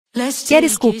Quer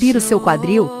esculpir o seu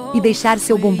quadril e deixar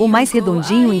seu bumbum mais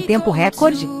redondinho em tempo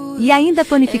recorde? E ainda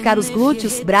tonificar os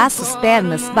glúteos, braços,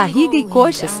 pernas, barriga e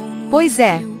coxas? Pois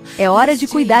é hora de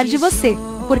cuidar de você,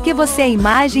 porque você é a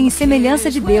imagem e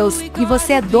semelhança de Deus, e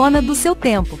você é dona do seu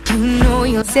tempo.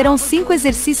 Serão 5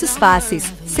 exercícios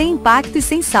fáceis, sem impacto e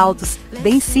sem saltos,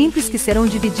 bem simples, que serão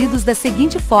divididos da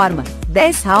seguinte forma: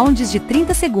 10 rounds de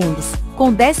 30 segundos,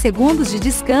 com 10 segundos de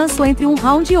descanso entre um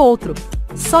round e outro.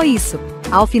 Só isso.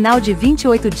 Ao final de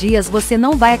 28 dias você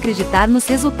não vai acreditar nos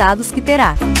resultados que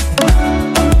terá.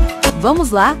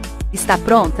 Vamos lá? Está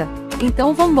pronta?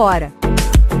 Então vambora!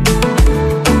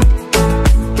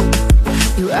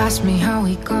 You ask me how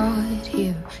we got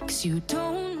here, 'cause you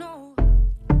don't know.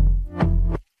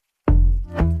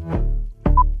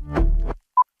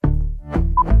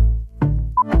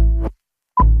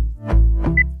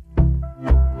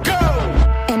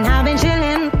 And I've been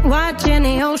chillin', watching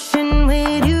the ocean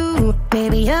with you.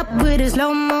 Baby up with a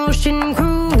slow motion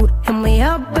crew. And we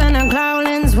up in our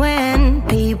growlings when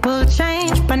people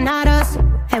change, but not us.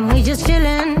 And we just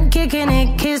chillin', kicking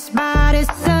it, kissed by the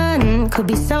sun. Could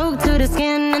be soaked to the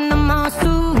skin in the mall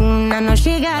soon. I know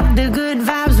she got the good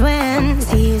vibes when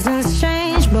seasons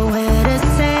change, but we're the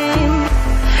same.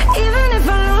 Even if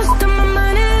I lost all my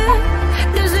money,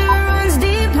 the zero runs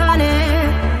deep, honey.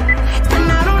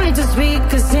 And I don't need to speak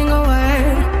a single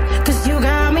word, 'cause you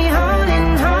got me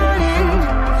holding, holding.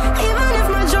 Even if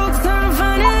my jokes aren't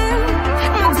funny,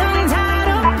 my tongue tied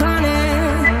up on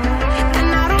it.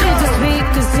 And I don't need to speak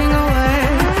a single word,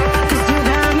 'cause you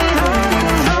got me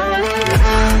holding, holding.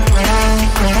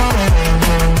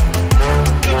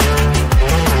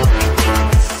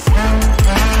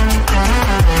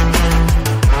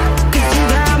 'Cause you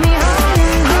got me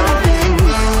holding, holding.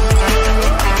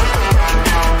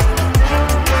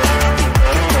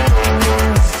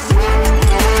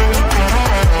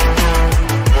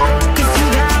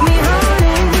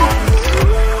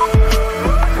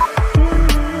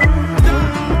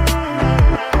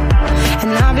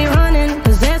 And I'll be running,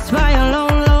 possessed by a low,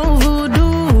 low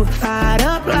voodoo. Fired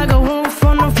up like a wolf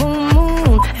on a full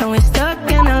moon. And we're stuck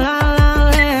in a la la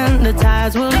land. The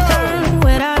tides will turn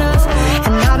without us.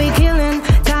 And I'll be killing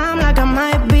time like I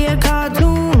might be a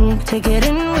cartoon. Take it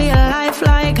in real life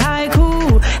like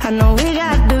haiku. I know we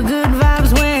got the good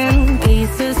vibes when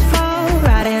pieces fall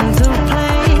right into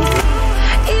place.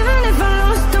 Even if I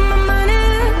lost all my money,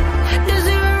 the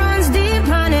zero runs deep,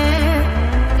 honey.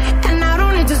 And I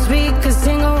don't need to speak a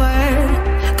single word,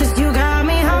 'cause you got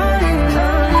me holding,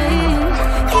 holding.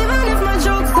 Even if my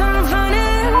jokes aren't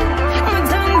funny, my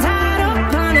tongue tied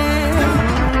up on it.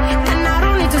 And I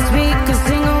don't need to speak a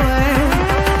single word,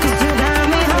 'cause you got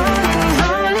me holding,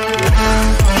 holding. 'Cause you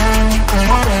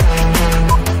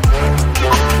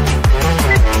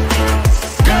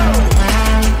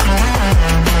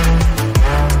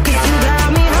got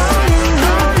me holding,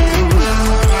 holding.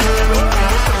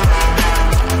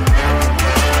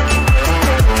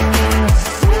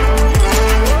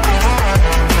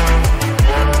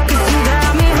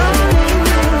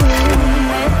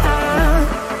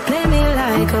 Play me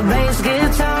like a bass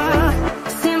guitar,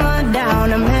 simmer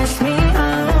down and mess me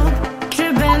up,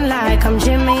 tripping like I'm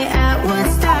Jimmy at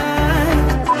Woodstock.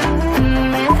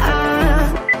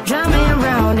 Drive me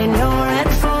around in your red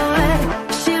Ford,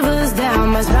 shivers down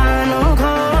my spinal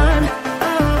cord.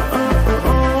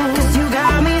 'Cause you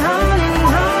got me holding,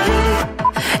 holding.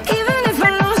 Even if I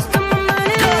lost all my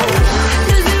money,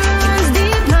 the zero runs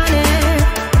deep, honey.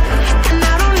 And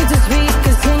I don't need to speak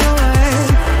a single word,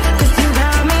 'cause you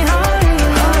got me holding,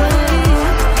 holding.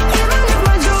 Even if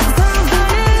my jokes aren't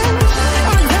funny,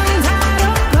 my tongue tied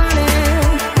up on it.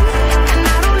 And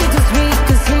I don't need to speak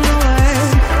a single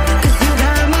word, 'cause you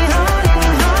got me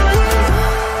holding, holding.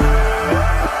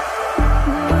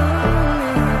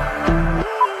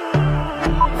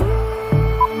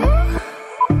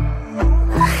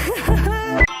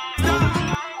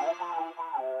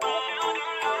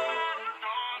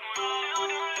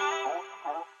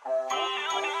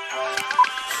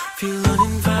 Feel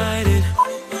uninvited,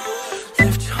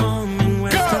 left home in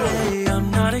West LA, I'm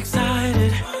not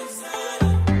excited,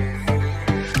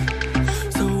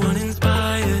 so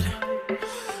uninspired,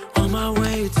 on my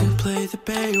way to play the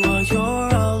bay while you're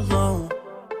alone.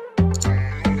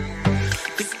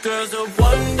 This girl's a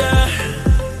wonder,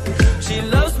 she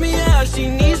loves me as she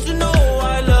needs to know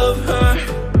I love her.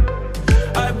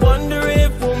 I wonder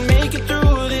if we'll make it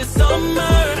through this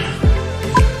summer.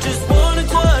 Just wanna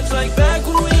touch like back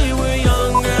when we were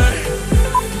younger.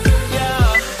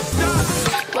 Yeah.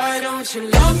 Why don't you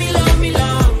love me, love me,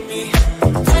 love me?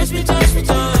 Touch me, touch me,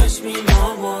 touch me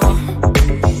no more.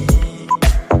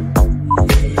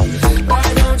 Why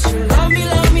don't you love me,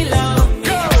 love me,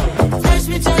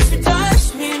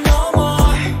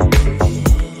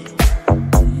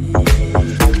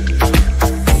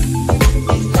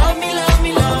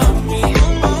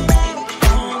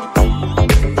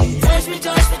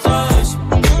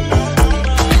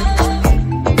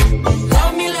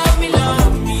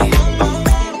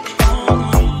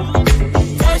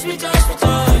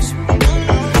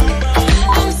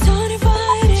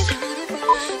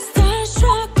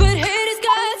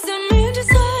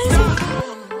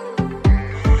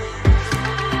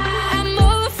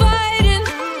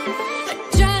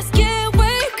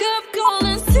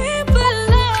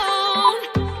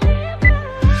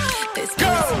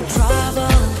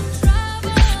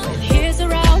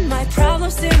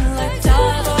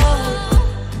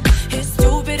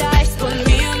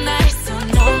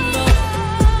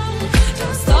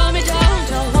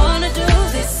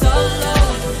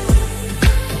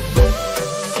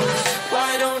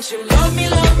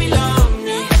 me, love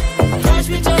me. Touch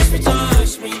me, touch me,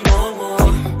 touch me no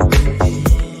more.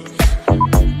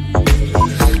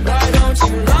 Why don't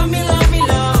you love me, love me,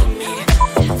 love me?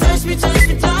 Touch me, touch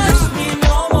me, touch me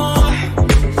no more.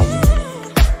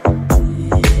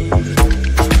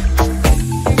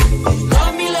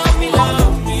 Love me, love me,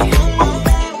 love me.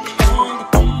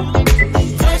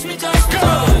 Touch me, touch me,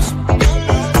 touch me.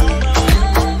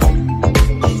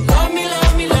 Love me,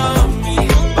 love me, love me.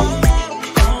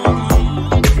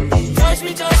 Touch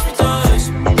me, touch me, touch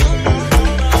me.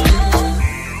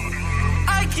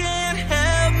 I can't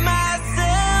help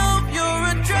myself, you're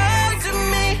a drug to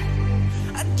me.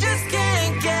 I just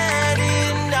can't get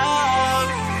enough.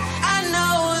 I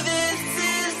know this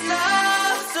is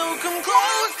love, so come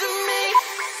close to me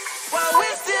while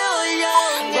we're still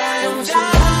young and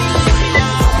dumb.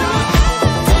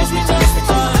 Touch me, touch me,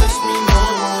 touch me no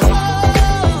more.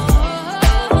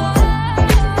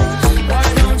 Why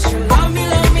don't you love me,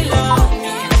 love me, love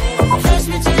me? Touch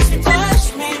me, touch me, touch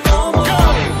me no more.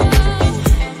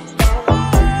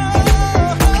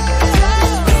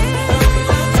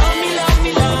 Love me, love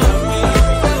me, love me.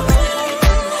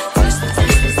 Touch me,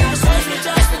 touch me, touch me,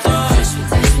 touch me, touch me,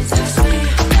 touch me, touch me.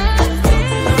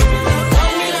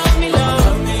 Love me, love me,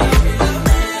 love me.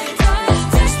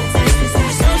 Touch me, touch me,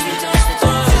 touch me, touch me, touch me,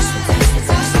 touch me,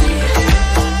 touch me.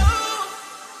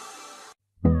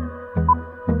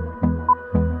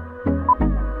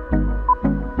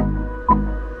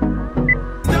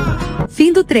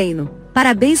 Fim do treino.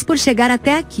 Parabéns por chegar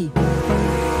até aqui.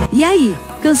 E aí,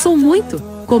 cansou muito?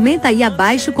 Comenta aí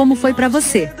abaixo como foi pra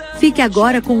você. Fique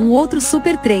agora com um outro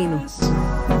super treino.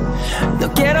 No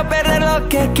quiero perder lo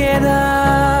que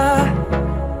queda.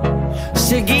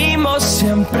 Seguimos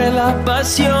siempre la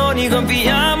pasión y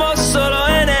confiamos solo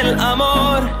en el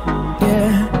amor.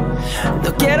 Yeah.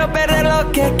 No quiero perder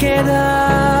lo que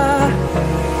queda.